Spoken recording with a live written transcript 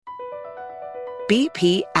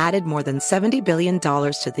BP added more than $70 billion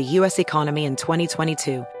to the U.S. economy in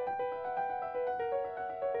 2022.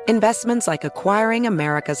 Investments like acquiring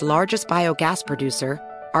America's largest biogas producer,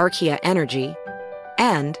 Archaea Energy,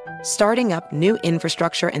 and starting up new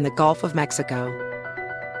infrastructure in the Gulf of Mexico.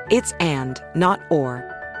 It's and, not or.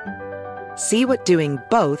 See what doing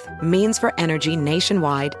both means for energy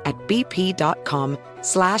nationwide at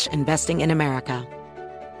bp.com/investing in America.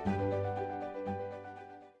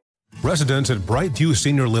 Residents at Brightview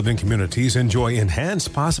Senior Living Communities enjoy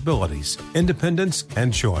enhanced possibilities, independence,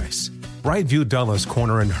 and choice. Brightview Dulles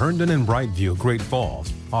Corner in Herndon and Brightview, Great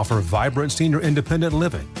Falls, offer vibrant senior independent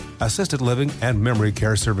living, assisted living, and memory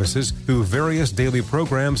care services through various daily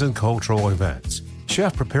programs and cultural events.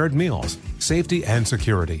 Chef-prepared meals, safety and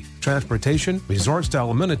security, transportation, resort-style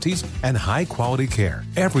amenities, and high-quality care.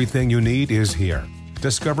 Everything you need is here.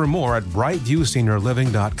 Discover more at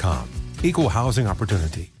brightviewseniorliving.com. Equal housing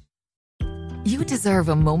opportunity. You deserve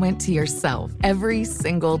a moment to yourself every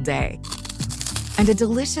single day. And a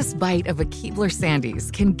delicious bite of a Keebler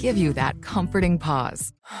Sandies can give you that comforting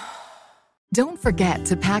pause. Don't forget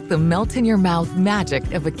to pack the melt-in-your-mouth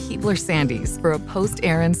magic of a Keebler Sandies for a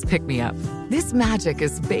post-errands pick-me-up. This magic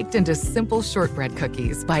is baked into simple shortbread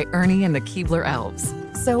cookies by Ernie and the Keebler Elves.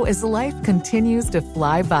 So as life continues to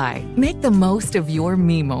fly by, make the most of your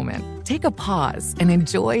me moment. Take a pause and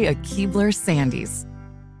enjoy a Keebler Sandies.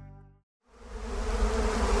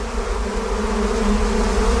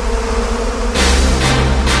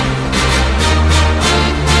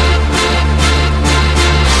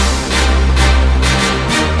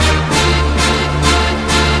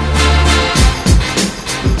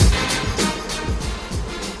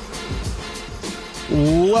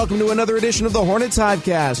 Welcome to another edition of the Hornets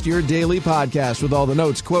Hivecast, your daily podcast with all the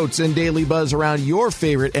notes, quotes, and daily buzz around your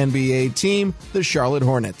favorite NBA team, the Charlotte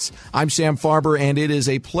Hornets. I'm Sam Farber, and it is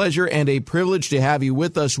a pleasure and a privilege to have you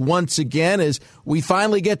with us once again as we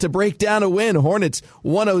finally get to break down a win. Hornets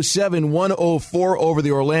 107-104 over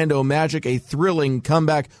the Orlando Magic, a thrilling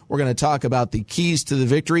comeback. We're going to talk about the keys to the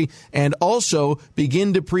victory and also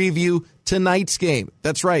begin to preview tonight's game.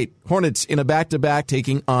 That's right. Hornets in a back-to-back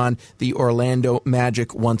taking on the Orlando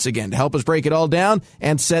Magic once again. To help us break it all down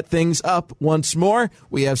and set things up once more,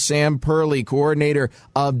 we have Sam Perley, coordinator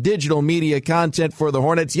of digital media content for the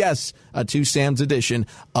Hornets. Yes, a two Sam's edition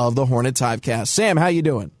of the Hornets Hivecast. Sam, how you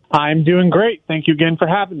doing? I'm doing great. Thank you again for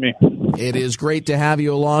having me. It is great to have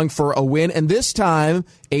you along for a win, and this time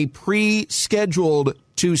a pre-scheduled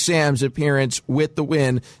two Sam's appearance with the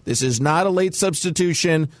win. This is not a late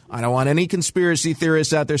substitution. I don't want any conspiracy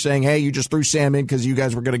theorists out there saying, hey, you just threw Sam in because you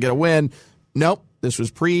guys were going to get a win. Nope, this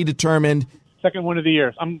was predetermined. Second win of the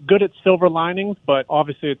year. I'm good at silver linings, but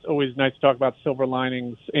obviously it's always nice to talk about silver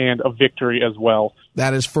linings and a victory as well.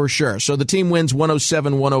 That is for sure. So the team wins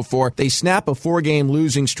 107-104. They snap a 4-game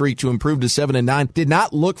losing streak to improve to 7-9. Did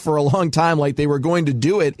not look for a long time like they were going to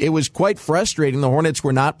do it. It was quite frustrating. The Hornets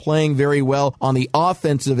were not playing very well on the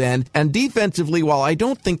offensive end. And defensively, while I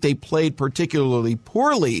don't think they played particularly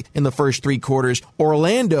poorly in the first three quarters,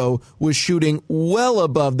 Orlando was shooting well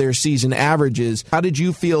above their season averages. How did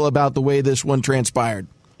you feel about the way this one transpired?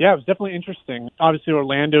 Yeah, it was definitely interesting. Obviously,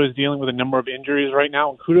 Orlando is dealing with a number of injuries right now,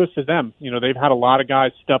 and kudos to them. You know, they've had a lot of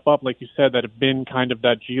guys step up, like you said, that have been kind of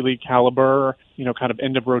that G League caliber, you know, kind of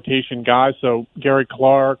end of rotation guys. So Gary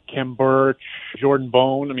Clark, Kem Birch, Jordan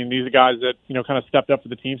Bone. I mean, these are guys that, you know, kind of stepped up for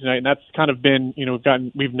the team tonight. And that's kind of been, you know,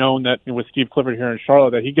 we've known that, you know, with Steve Clifford here in Charlotte,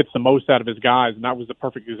 that he gets the most out of his guys. And that was the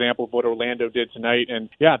perfect example of what Orlando did tonight. And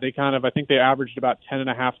yeah, they kind of, I think they averaged about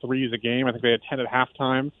 10.5 threes a game. I think they had 10 at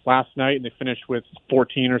halftime last night, and they finished with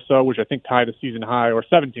 14 or so, which I think tied a season high, or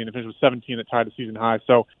 17. They finished with 17 that tied a season high.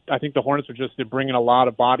 So I think the Hornets are just bringing a lot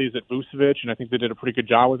of bodies at Vucevic, and I think they did a pretty good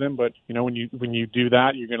job with him. But, you know, when you do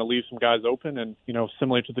that, you're going to leave some guys open. And, you know,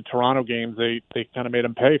 similar to the Toronto games, they kind of made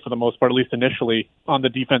them pay for the most part, at least initially, on the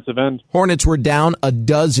defensive end. Hornets were down a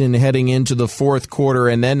dozen heading into the fourth quarter,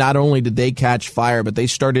 and then not only did they catch fire, but they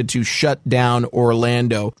started to shut down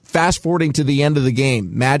Orlando. Fast forwarding to the end of the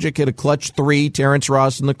game, Magic hit a clutch three. Terrence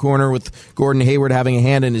Ross in the corner with Gordon Hayward having a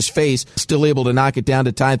hand in his face, still able to knock it down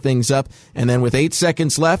to tie things up. And then with 8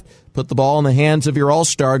 seconds left, put the ball in the hands of your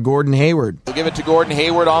all-star, Gordon Hayward. We'll give it to Gordon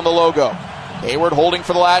Hayward on the logo. Hayward holding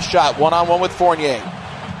for the last shot, one-on-one with Fournier.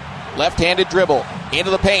 Left-handed dribble,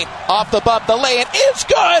 into the paint, off the bump, the lay-in is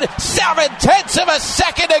good! 0.7 of a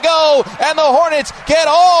second to go, and the Hornets get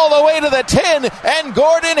all the way to the 10, and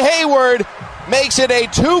Gordon Hayward makes it a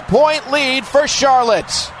 2-point lead for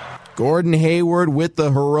Charlotte. Gordon Hayward with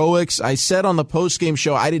the heroics. I said on the postgame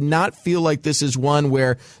show, I did not feel like this is one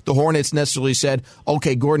where the Hornets necessarily said,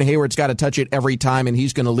 okay, Gordon Hayward's got to touch it every time and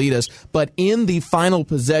he's going to lead us. But in the final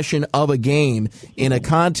possession of a game, in a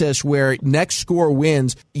contest where next score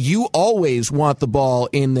wins, you always want the ball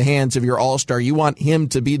in the hands of your all-star. You want him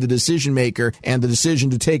to be the decision maker, and the decision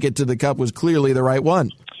to take it to the cup was clearly the right one.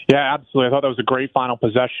 Yeah, absolutely. I thought that was a great final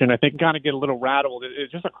possession. I think kind of get a little rattled.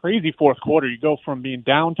 It's just a crazy fourth quarter. You go from being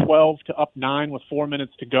down 12 to up 9 with 4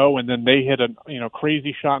 minutes to go, and then they hit a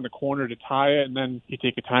crazy shot in the corner to tie it, and then you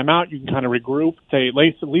take a timeout. You can kind of regroup. Say at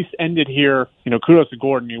least end it here. Kudos to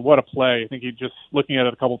Gordon. What a play. I think he just looking at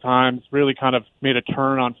it a couple times really kind of made a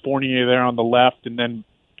turn on Fournier there on the left, and then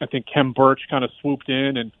I think Kem Birch kind of swooped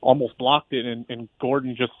in and almost blocked it, and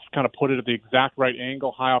Gordon just kind of put it at the exact right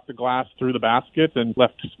angle, high off the glass, through the basket, and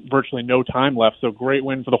left virtually no time left. So great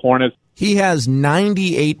win for the Hornets. He has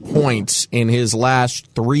 98 points in his last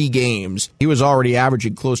 3 games. He was already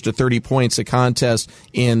averaging close to 30 points a contest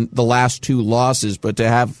in the last 2 losses, but to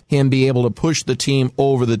have him be able to push the team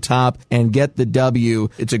over the top and get the W,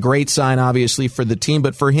 it's a great sign, obviously, for the team,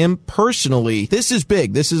 but for him personally, this is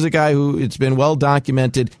big. This is a guy who, it's been well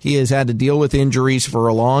documented, he has had to deal with injuries for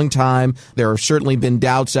a long time. There have certainly been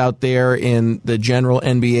doubts out there in the general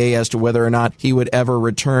NBA as to whether or not he would ever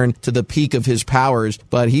return to the peak of his powers,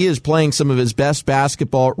 but he is playing some of his best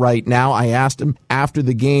basketball right now. I asked him after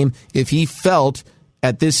the game if he felt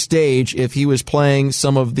at this stage if he was playing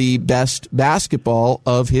some of the best basketball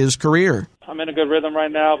of his career. I'm in a good rhythm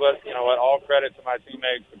right now, but you know what? All credit to my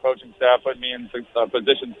teammates, the coaching staff, put me in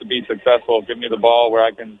positions to be successful, give me the ball where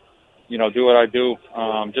I can, do what I do.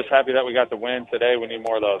 Just happy that we got the win today. We need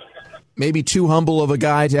more of those. Maybe too humble of a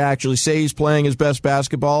guy to actually say he's playing his best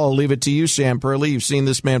basketball. I'll leave it to you, Sam Perley. You've seen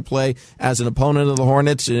this man play as an opponent of the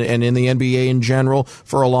Hornets and in the NBA in general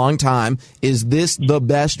for a long time. Is this the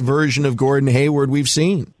best version of Gordon Hayward we've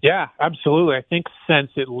seen? Yeah, absolutely. I think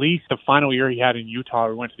since at least the final year he had in Utah,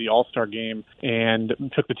 we went to the All-Star game and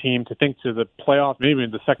took the team to the playoffs, maybe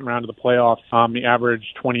in the second round of the playoffs. He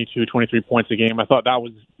averaged 22, 23 points a game. I thought that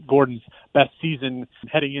was Gordon's best season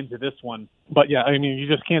heading into this one. But yeah, I mean, you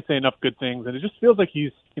just can't say enough good things. And it just feels like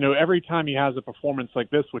he's, every time he has a performance like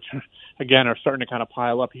this, which again are starting to kind of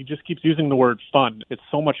pile up, he just keeps using the word fun. It's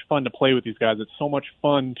so much fun to play with these guys. It's so much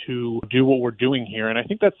fun to do what we're doing here. And I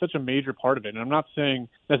think that's such a major part of it. And I'm not saying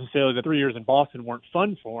necessarily that 3 years in Boston weren't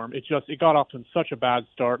fun for him. It got off to such a bad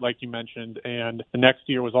start, like you mentioned. And the next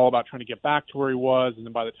year was all about trying to get back to where he was. And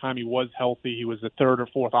then by the time he was healthy, he was the third or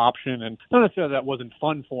fourth option. And not necessarily that wasn't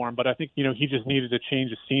fun for him, but I think, he just needed to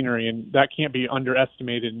change the scenery. And that can't be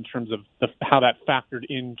underestimated in terms of how that factored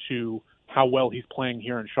into how well he's playing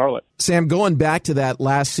here in Charlotte. Sam, going back to that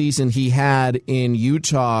last season he had in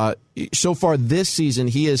Utah, so far this season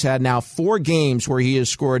he has had now 4 games where he has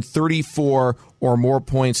scored 34 or more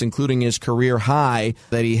points, including his career high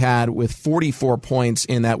that he had with 44 points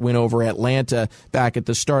in that win over Atlanta back at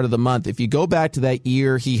the start of the month. If you go back to that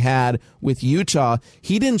year he had with Utah,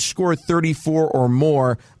 he didn't score 34 or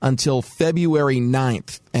more until February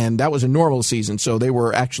 9th. And that was a normal season, so they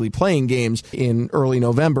were actually playing games in early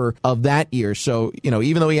November of that year. So,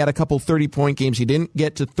 even though he had a couple 30-point games, he didn't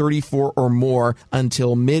get to 34 or more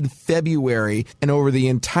until mid-February. And over the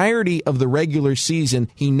entirety of the regular season,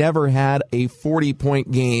 he never had a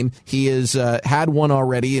 40-point game. He has had one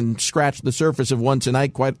already and scratched the surface of one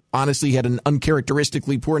tonight. Quite honestly, he had an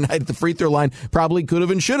uncharacteristically poor night at the free throw line. Probably could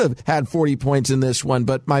have and should have had 40 points in this one.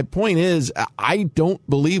 But my point is, I don't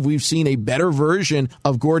believe we've seen a better version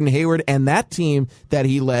of Gordon Hayward, and that team that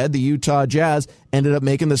he led, the Utah Jazz, ended up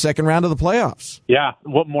making the second round of the playoffs. Yeah,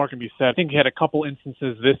 what more can be said? I think he had a couple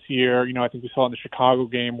instances this year, I think we saw in the Chicago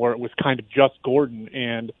game where it was kind of just Gordon,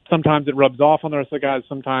 and sometimes it rubs off on the rest of the guys,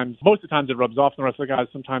 most of the times it rubs off on the rest of the guys,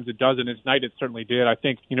 sometimes it doesn't. Tonight it certainly did. I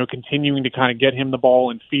think, continuing to kind of get him the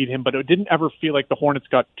ball and feed him, but it didn't ever feel like the Hornets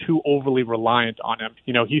got too overly reliant on him.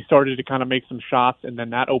 He started to kind of make some shots, and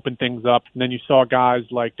then that opened things up, and then you saw guys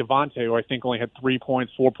like Devontae, who I think only had 3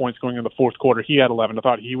 points, 4 points going in the fourth quarter. He had 11. I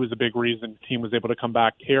thought he was a big reason the team was able to come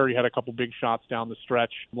back. Terry had a couple big shots down the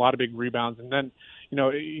stretch, a lot of big rebounds. And then,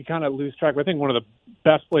 you kind of lose track. I think one of the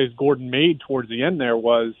best plays Gordon made towards the end there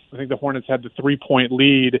was, I think the Hornets had the 3-point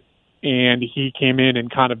lead, and he came in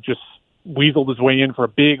and kind of just weaseled his way in for a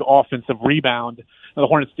big offensive rebound. Now, the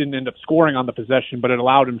Hornets didn't end up scoring on the possession, but it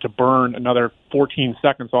allowed him to burn another 14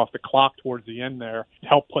 seconds off the clock towards the end there to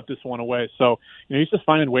help put this one away. So, he's just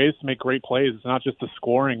finding ways to make great plays. It's not just the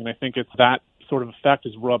scoring, and I think it's that sort of effect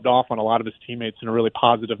has rubbed off on a lot of his teammates in a really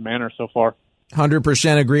positive manner so far.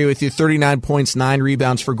 100% agree with you. 39 points, 9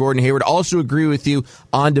 rebounds for Gordon Hayward. Also agree with you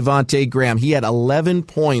on Devontae Graham. He had 11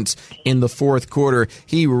 points in the fourth quarter.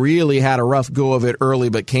 He really had a rough go of it early,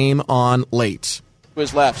 but came on late. To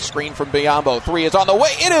his left, screen from Biyombo. 3 is on the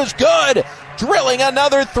way. It is good. Drilling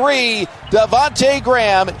another 3. Devontae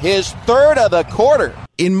Graham, his third of the quarter.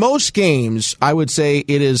 In most games, I would say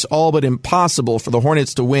it is all but impossible for the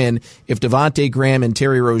Hornets to win if Devontae Graham and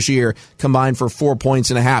Terry Rozier combine for 4.5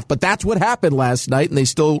 points. But that's what happened last night, and they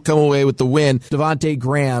still come away with the win. Devontae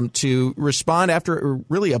Graham to respond after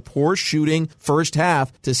really a poor shooting first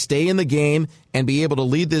half to stay in the game and be able to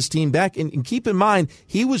lead this team back. And keep in mind,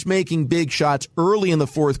 he was making big shots early in the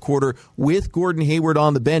fourth quarter with Gordon Hayward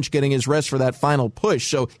on the bench getting his rest for that final push.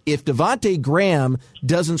 So if Devontae Graham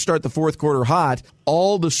doesn't start the fourth quarter hot,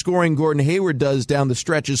 all the scoring Gordon Hayward does down the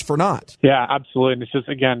stretch is for naught. Yeah, absolutely. And it's just,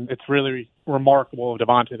 again, it's really remarkable of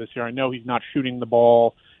Devontae this year. I know he's not shooting the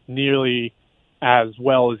ball nearly as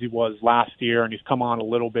well as he was last year, and he's come on a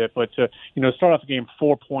little bit. But to start off the game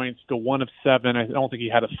 4 points to 1 of 7, I don't think he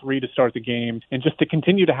had a 3 to start the game, and just to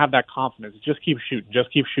continue to have that confidence, just keep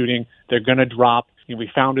shooting. They're going to drop. We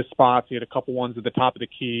found his spots. He had a couple ones at the top of the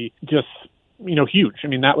key. Just huge. I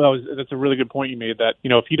mean, that's a really good point you made. That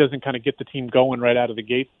if he doesn't kind of get the team going right out of the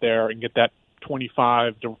gates there and get that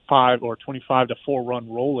 25-5 or 25-4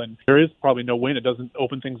 run rolling, there is probably no win. It doesn't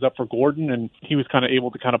open things up for Gordon, and he was kind of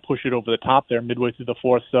able to kind of push it over the top there midway through the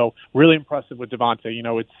fourth. So really impressive with Devontae.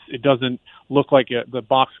 It doesn't look like the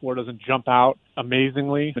box score doesn't jump out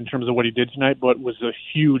amazingly in terms of what he did tonight, but was a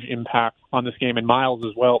huge impact on this game. And Miles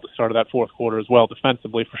as well at the start of that fourth quarter as well,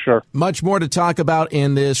 defensively for sure. Much more to talk about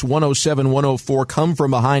in this 107-104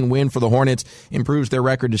 come-from-behind win for the Hornets. Improves their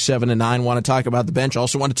record to 7-9. Want to talk about the bench.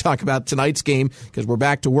 Also want to talk about tonight's game because we're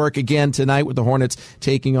back to work again tonight with the Hornets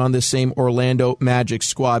taking on this same Orlando Magic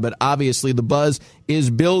squad. But obviously the buzz is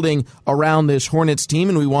building around this Hornets team,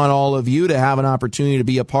 and we want all of you to have an opportunity to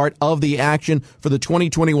be a part of the action for the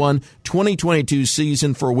 2021-2022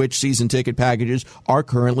 season, for which season ticket packages are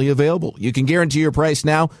currently available. You can guarantee your price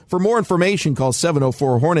now. For more information, call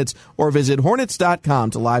 704-HORNETS or visit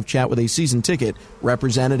Hornets.com to live chat with a season ticket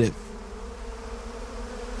representative.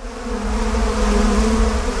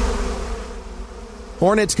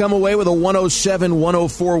 Hornets come away with a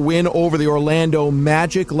 107-104 win over the Orlando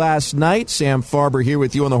Magic last night. Sam Farber here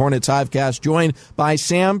with you on the Hornets Hivecast, joined by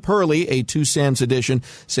Sam Purley, a Two Sams edition.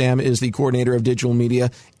 Sam is the coordinator of digital media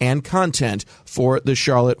and content for the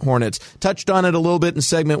Charlotte Hornets. Touched on it a little bit in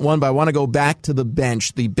segment 1, but I want to go back to the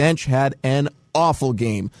bench. The bench had an awful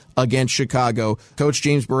game against Chicago. Coach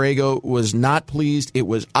James Borrego was not pleased. It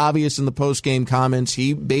was obvious in the post-game comments.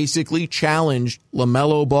 He basically challenged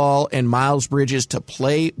LaMelo Ball and Miles Bridges to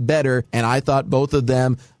play better, and I thought both of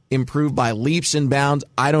them improved by leaps and bounds.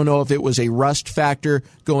 I don't know if it was a rust factor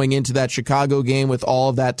going into that Chicago game with all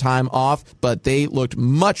of that time off, but they looked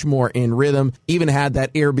much more in rhythm, even had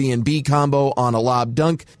that Airbnb combo on a lob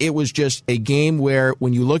dunk. It was just a game where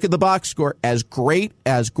when you look at the box score, as great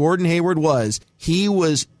as Gordon Hayward was, he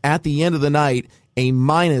was at the end of the night a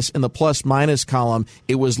minus in the plus-minus column.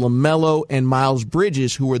 It was LaMelo and Miles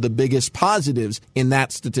Bridges who were the biggest positives in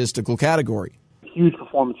that statistical category. Huge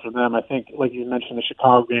performance for them. I think, like you mentioned, the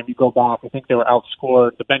Chicago game, you go back, I think they were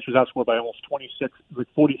outscored. The bench was outscored by almost 26, like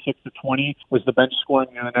 46-20 was the bench scoring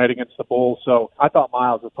the other night against the Bulls. So I thought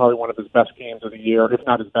Miles was probably one of his best games of the year, if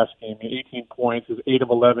not his best game. 18 points, his 8 of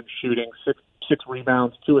 11 shooting, six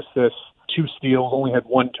rebounds, 2 assists, 2 steals, only had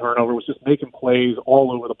 1 turnover, was just making plays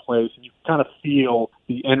all over the place. And you kind of feel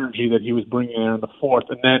the energy that he was bringing in the fourth.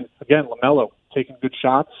 And then, again, LaMelo taking good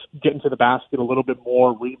shots, getting to the basket a little bit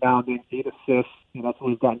more, rebounding, 8 assists. That's what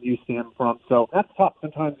we've gotten used to him from. So that's tough.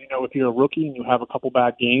 Sometimes, if you're a rookie and you have a couple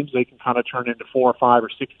bad games, they can kind of turn into 4 or 5 or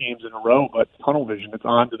 6 games in a row. But tunnel vision, it's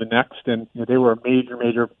on to the next. And they were a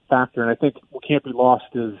major factor. And I think what can't be lost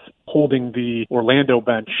is holding the Orlando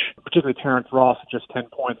bench, particularly Terrence Ross at just 10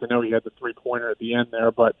 points. I know he had the 3-pointer at the end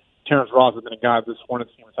there, but Terrence Ross has been a guy this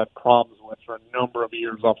Hornets team has had problems with for a number of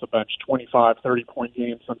years off the bench, 25, 30-point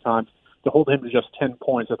games sometimes. To hold him to just 10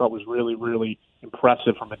 points, I thought was really, really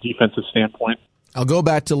impressive from a defensive standpoint. I'll go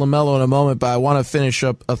back to LaMelo in a moment, but I want to finish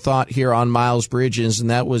up a thought here on Miles Bridges,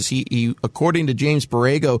 and that was he according to James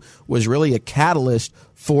Borrego, was really a catalyst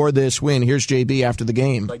for this win. Here's JB after the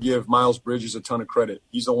game. I give Miles Bridges a ton of credit.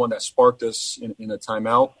 He's the one that sparked us in a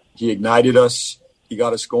timeout. He ignited us. He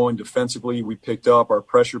got us going defensively. We picked up. Our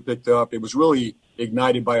pressure picked up. It was really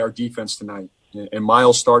ignited by our defense tonight. And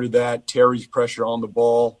Miles started that. Terry's pressure on the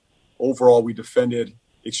ball. Overall, we defended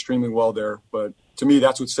extremely well there. But to me,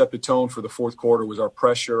 that's what set the tone for the fourth quarter was our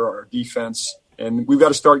pressure, our defense. And we've got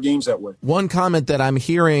to start games that way. One comment that I'm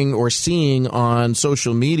hearing or seeing on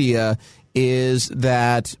social media is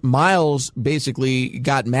that Miles basically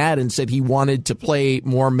got mad and said he wanted to play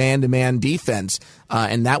more man-to-man defense,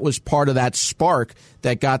 and that was part of that spark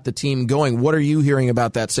that got the team going. What are you hearing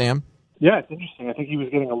about that, Sam? Yeah, it's interesting. I think he was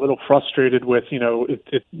getting a little frustrated with,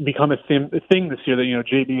 it's become a thing this year that,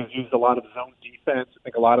 JB has used a lot of zone defense. I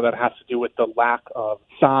think a lot of that has to do with the lack of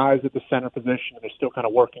size at the center position, and they're still kind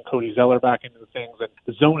of working Cody Zeller back into the things. And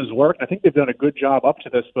the zone has worked. I think they've done a good job up to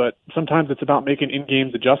this, but sometimes it's about making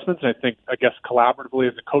in-game adjustments. And I guess collaboratively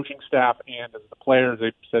as a coaching staff and as the players,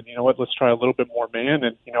 they said, you know what, let's try a little bit more man.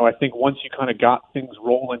 And, I think once you kind of got things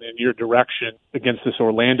rolling in your direction against this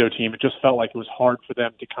Orlando team, it just felt like it was hard for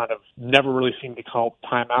them to kind of never really seemed to call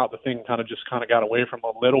timeout. The thing kind of got away from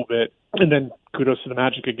a little bit. And then kudos to the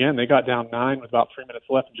Magic again. They got down 9 with about 3 minutes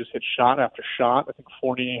left and just hit shot after shot. I think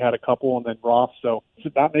Fournier had a couple and then Ross. So it's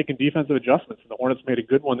about making defensive adjustments. And the Hornets made a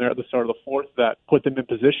good one there at the start of the fourth that put them in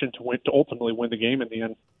position to ultimately win the game in the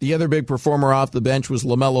end. The other big performer off the bench was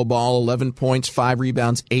LaMelo Ball, 11 points, 5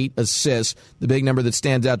 rebounds, 8 assists. The big number that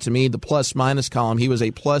stands out to me, the plus-minus column, he was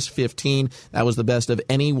a plus 15. That was the best of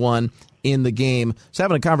anyone in the game. I was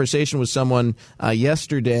having a conversation with someone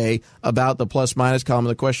yesterday about the plus-minus column,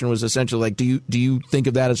 and the question was essentially like, do you think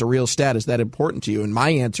of that as a real stat? Is that important to you? And my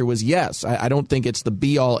answer was yes. I don't think it's the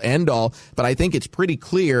be-all, end-all, but I think it's pretty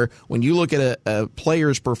clear when you look at a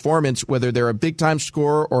player's performance, whether they're a big-time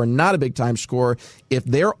scorer or not a big-time scorer, if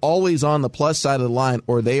they're always on the plus side of the line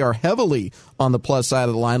or they are heavily on the plus side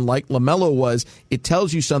of the line like LaMelo was, it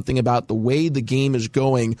tells you something about the way the game is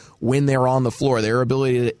going when they're on the floor, their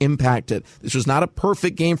ability to impact it. This was not a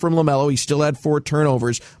perfect game from LaMelo. He still had 4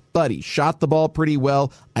 turnovers, but he shot the ball pretty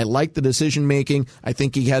well. I like the decision-making. I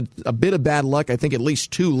think he had a bit of bad luck. I think at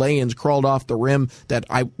least 2 lay-ins crawled off the rim that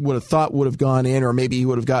I would have thought would have gone in, or maybe he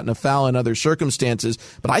would have gotten a foul in other circumstances.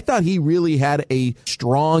 But I thought he really had a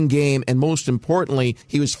strong game, and most importantly,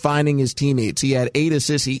 he was finding his teammates. He had 8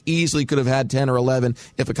 assists. He easily could have had 10 or 11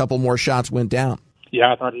 if a couple more shots went down.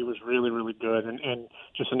 Yeah, I thought he was really, really good. And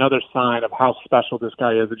just another sign of how special this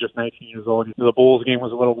guy is at just 19 years old. The Bulls game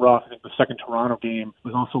was a little rough. I think the second Toronto game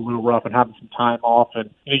was also a little rough and having some time off. And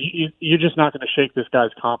you're just not going to shake this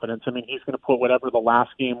guy's confidence. I mean, he's going to put whatever the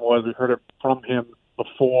last game was. We heard it from him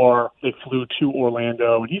before they flew to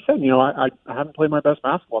Orlando. And he said, I haven't played my best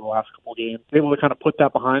basketball in the last couple of games. Able to kind of put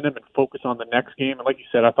that behind him and focus on the next game. And like you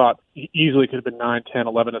said, I thought he easily could have been 9, 10,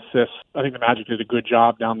 11 assists. I think the Magic did a good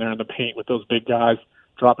job down there in the paint with those big guys,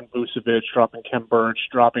 dropping Vucevic, dropping Khem Birch,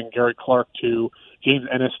 dropping Gary Clark too. James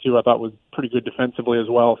Ennis too, I thought was pretty good defensively as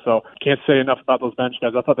well. So can't say enough about those bench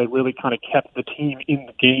guys. I thought they really kind of kept the team in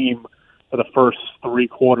the game for the first 3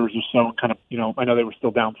 quarters or so, and kind of, I know they were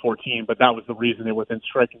still down 14, but that was the reason they were within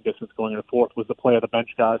striking distance going into the fourth, was the play of the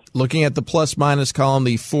bench guys. Looking at the plus-minus column,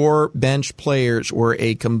 the 4 bench players were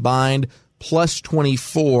a combined plus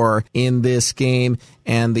 24 in this game,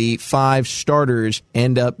 and the 5 starters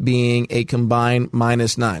end up being a combined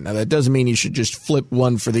minus 9. Now, that doesn't mean you should just flip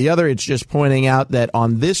one for the other. It's just pointing out that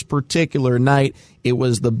on this particular night, it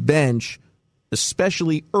was the bench,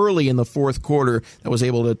 especially early in the fourth quarter, that was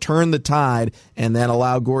able to turn the tide and then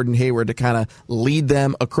allow Gordon Hayward to kind of lead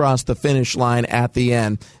them across the finish line at the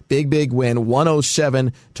end. Big win,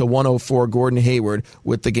 107-104, Gordon Hayward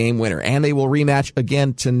with the game winner. And they will rematch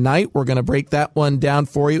again tonight. We're going to break that one down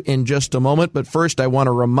for you in just a moment. But first, I want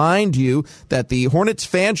to remind you that the Hornets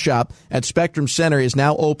fan shop at Spectrum Center is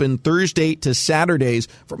now open Thursday to Saturdays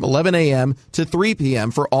from 11 a.m. to 3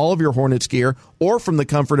 p.m. for all of your Hornets gear, or from the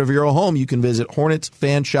comfort of your home. You can visit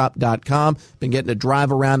HornetsFanshop.com. Been getting to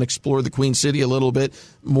drive around, explore the Queen City a little bit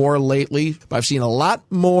more lately. I've seen a lot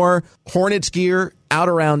more Hornets gear out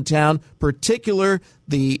around town, particular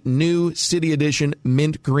the new City Edition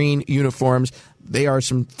mint green uniforms. They are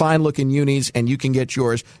some fine-looking unis, and you can get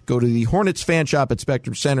yours. Go to the Hornets fan shop at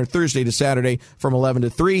Spectrum Center Thursday to Saturday from 11 to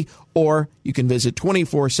 3, or you can visit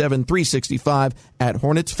 24/7, 365 at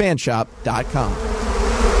HornetsFanshop.com.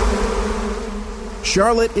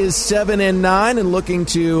 Charlotte is 7-9 and looking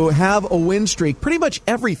to have a win streak. Pretty much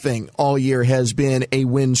everything all year has been a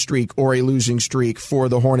win streak or a losing streak for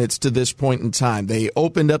the Hornets to this point in time. They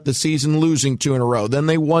opened up the season losing 2 in a row, then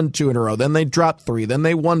they won 2 in a row, then they dropped 3, then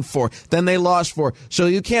they won 4, then they lost 4. So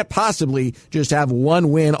you can't possibly just have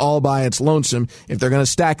one win all by its lonesome. If they're going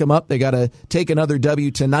to stack them up, they got to take another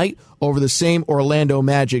W tonight over the same Orlando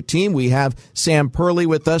Magic team. We have Sam Perley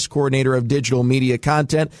with us, coordinator of digital media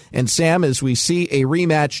content. And Sam, as we see a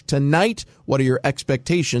rematch tonight, what are your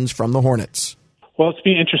expectations from the Hornets? Well, it's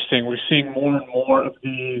been interesting. We're seeing more and more of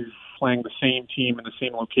these playing the same team in the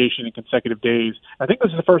same location in consecutive days. I think this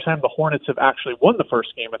is the first time the Hornets have actually won the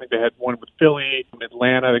first game. I think they had one with Philly,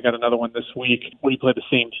 Atlanta. They got another one this week where you played the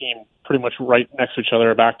same team pretty much right next to each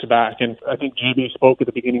other back-to-back. And I think JB spoke at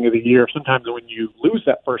the beginning of the year. Sometimes when you lose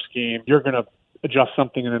that first game, you're going to adjust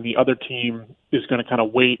something, and then the other team is going to kind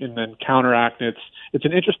of wait and then counteract. It's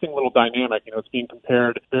an interesting little dynamic. It's being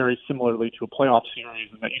compared very similarly to a playoff series,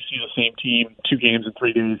 and that you see the same team 2 games in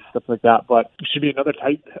 3 days, stuff like that. But it should be another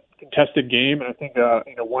tight, contested game. And I think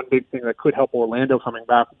one big thing that could help Orlando coming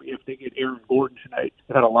back would be if they get Aaron Gordon tonight.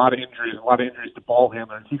 They've had a lot of injuries to ball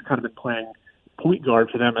handlers. He's kind of been playing point guard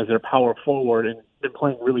for them as their power forward and been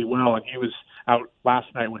playing really well. And he was out last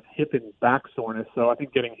night with hip and back soreness. So I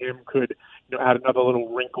think getting him could add another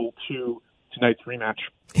little wrinkle to tonight's rematch.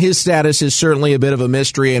 His status is certainly a bit of a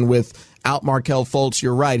mystery, and without Markelle Fultz,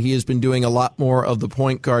 you're right, he has been doing a lot more of the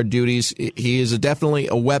point guard duties. He is definitely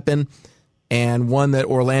a weapon and one that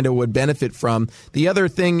Orlando would benefit from. The other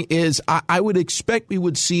thing is I would expect we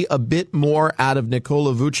would see a bit more out of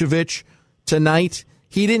Nikola Vucevic tonight.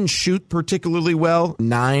 He didn't shoot particularly well,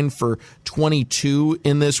 9 for 22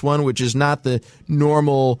 in this one, which is not the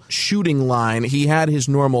normal shooting line. He had his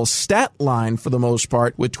normal stat line for the most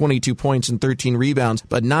part with 22 points and 13 rebounds,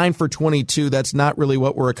 but 9 for 22, that's not really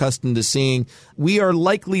what we're accustomed to seeing. We are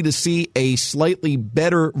likely to see a slightly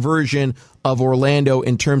better version of Orlando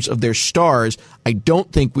in terms of their stars. I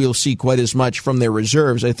don't think we'll see quite as much from their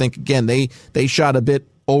reserves. I think, again, they shot a bit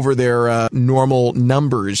over their normal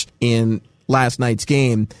numbers in last night's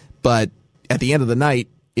game, but at the end of the night,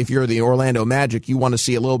 if you're the Orlando Magic, you want to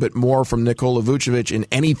see a little bit more from Nikola Vucevic and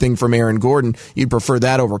anything from Aaron Gordon. You'd prefer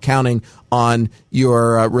that over counting on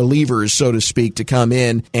your relievers, so to speak, to come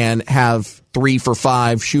in and have 3 for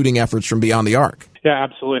 5 shooting efforts from beyond the arc. Yeah,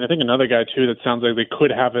 absolutely. And I think another guy, too, that sounds like they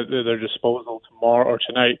could have at their disposal tomorrow or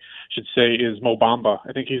tonight, should say, is Mo Bamba.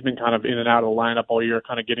 I think he's been kind of in and out of the lineup all year,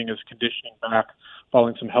 kind of getting his conditioning back,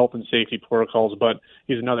 following some health and safety protocols, but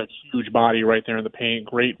he's another huge body right there in the paint,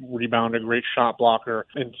 great rebounder, great shot blocker,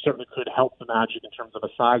 and certainly could help the Magic in terms of a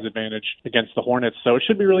size advantage against the Hornets. So it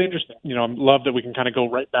should be really interesting. I love that we can kind of go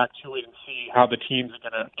right back to it and see how the teams are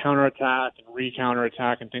going to counterattack and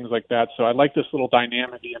re-counterattack and things like that. So I like this little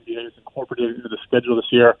dynamic the NBA has incorporated into the schedule this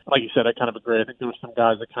year. Like you said, I kind of agree. I think there were some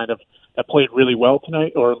guys that played really well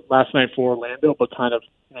tonight or last night for Orlando, but kind of,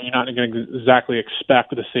 you're not going to exactly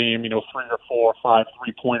expect the same, 3 or 4 or 5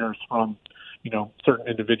 3-pointers from, certain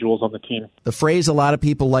individuals on the team. The phrase a lot of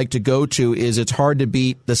people like to go to is it's hard to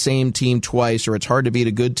beat the same team twice, or it's hard to beat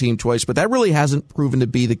a good team twice, but that really hasn't proven to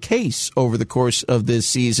be the case over the course of this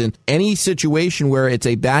season. Any situation where it's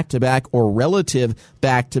a back-to-back or relative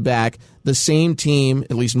back-to-back, the same team,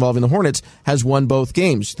 at least involving the Hornets, has won both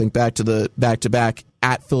games. Think back to the back-to-back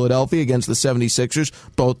at Philadelphia against the 76ers.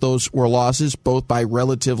 Both those were losses, both by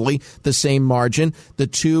relatively the same margin. The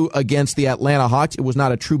 2 against the Atlanta Hawks, it was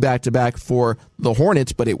not a true back-to-back for the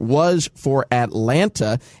Hornets, but it was for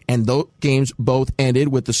Atlanta, and those games both ended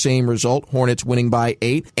with the same result, Hornets winning by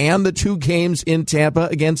 8. And the 2 games in Tampa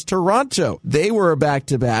against Toronto, they were a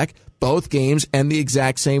back-to-back. Both games end the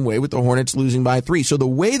exact same way, with the Hornets losing by 3. So the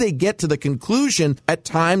way they get to the conclusion at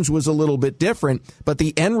times was a little bit different, but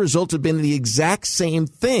the end result have been the exact same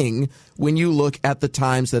thing when you look at the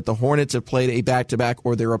times that the Hornets have played a back-to-back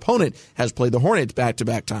or their opponent has played the Hornets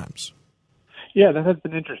back-to-back times. Yeah, that has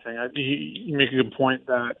been interesting. You make a good point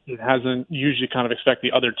that it hasn't usually kind of expect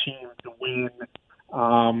the other team to win.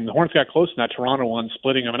 The Hornets got close in that Toronto one,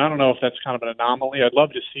 splitting them, and I don't know if that's kind of an anomaly. I'd love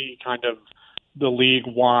to see kind of the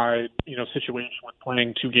league-wide, situation with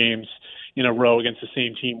playing 2 games in a row against the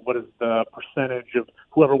same team. What is the percentage of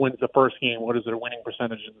whoever wins the first game? What is their winning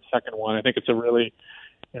percentage in the second one? I think it's a really,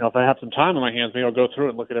 if I have some time on my hands, maybe I'll go through it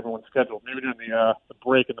and look at everyone's schedule. Maybe during the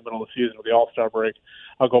break in the middle of the season or the All-Star break,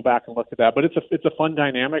 I'll go back and look at that. But it's a fun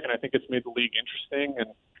dynamic, and I think it's made the league interesting.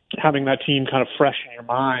 And having that team kind of fresh in your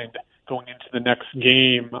mind going into the next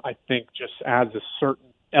game, I think just adds a certain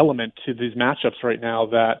element to these matchups right now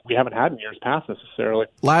that we haven't had in years past necessarily.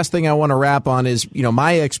 Last thing I want to wrap on is,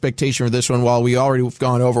 my expectation for this one, while we already have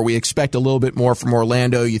gone over, we expect a little bit more from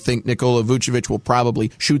Orlando. You think Nikola Vucevic will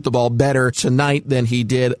probably shoot the ball better tonight than he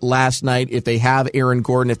did last night. If they have Aaron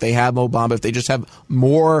Gordon, if they have Mo Bamba, if they just have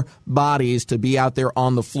more bodies to be out there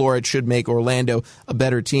on the floor, it should make Orlando a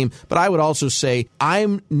better team. But I would also say,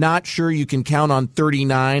 I'm not sure you can count on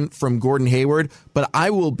 39 from Gordon Hayward, but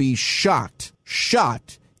I will be shocked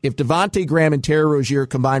If Devontae Graham and Terry Rozier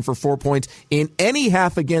combine for 4 points in any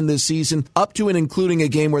half again this season, up to and including a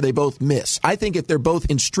game where they both miss, I think if they're both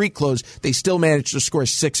in streak close, they still manage to score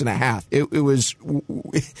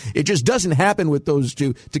 6.5. It just doesn't happen with those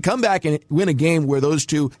two. To come back and win a game where those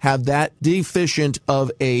two have that deficient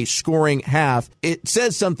of a scoring half, it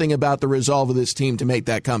says something about the resolve of this team to make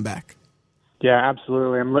that comeback. Yeah,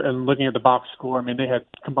 absolutely. And looking at the box score, I mean, they had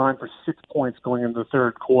combined for 6 points going into the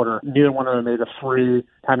third quarter. Neither one of them made a three,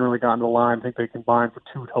 hadn't really gotten to the line. I think they combined for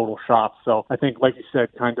 2 total shots. So I think, like you said,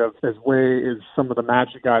 kind of as way as some of the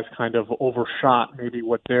Magic guys kind of overshot maybe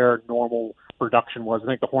what their normal production was. I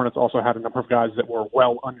think the Hornets also had a number of guys that were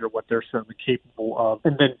well under what they're certainly capable of,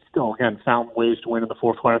 and then still, again, found ways to win in the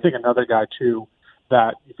fourth quarter. I think another guy, too,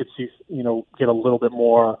 that you could see, get a little bit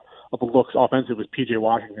more of the looks offensive was P.J.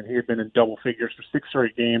 Washington. He had been in double figures for 6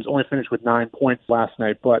 straight games, only finished with 9 points last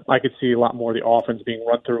night, but I could see a lot more of the offense being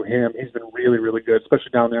run through him. He's been really, really good,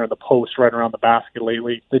 especially down there in the post, right around the basket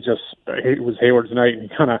lately. It was Hayward's night, and he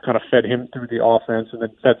kind of fed him through the offense and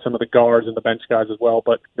then fed some of the guards and the bench guys as well.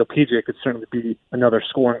 But P.J. could certainly be another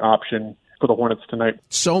scoring option for the Hornets tonight.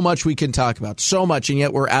 So much we can talk about, so much, and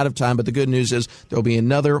yet we're out of time. But the good news is there'll be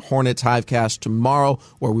another Hornets Hivecast tomorrow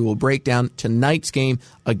where we will break down tonight's game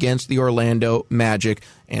against the Orlando Magic.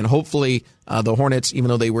 And hopefully the Hornets, even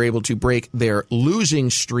though they were able to break their losing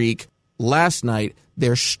streak last night,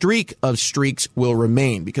 their streak of streaks will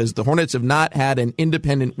remain, because the Hornets have not had an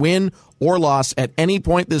independent win or loss at any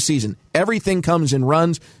point this season. Everything comes in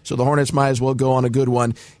runs, so the Hornets might as well go on a good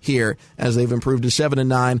one here as they've improved to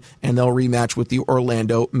 7-9, and they'll rematch with the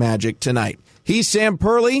Orlando Magic tonight. He's Sam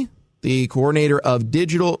Perley, the coordinator of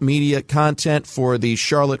digital media content for the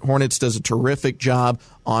Charlotte Hornets, does a terrific job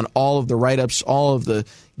on all of the write-ups, all of the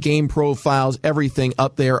game profiles, everything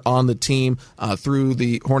up there on the team through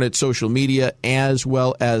the Hornets social media as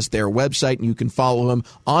well as their website. And you can follow him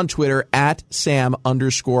on Twitter at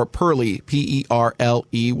Sam_Perley,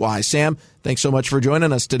 Perley. Sam, thanks so much for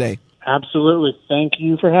joining us today. Absolutely. Thank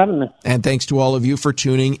you for having me. And thanks to all of you for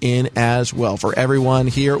tuning in as well. For everyone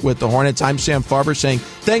here with the Hornets, I'm Sam Farber saying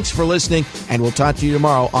thanks for listening, and we'll talk to you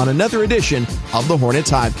tomorrow on another edition of the Hornets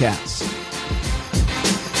Hivecast.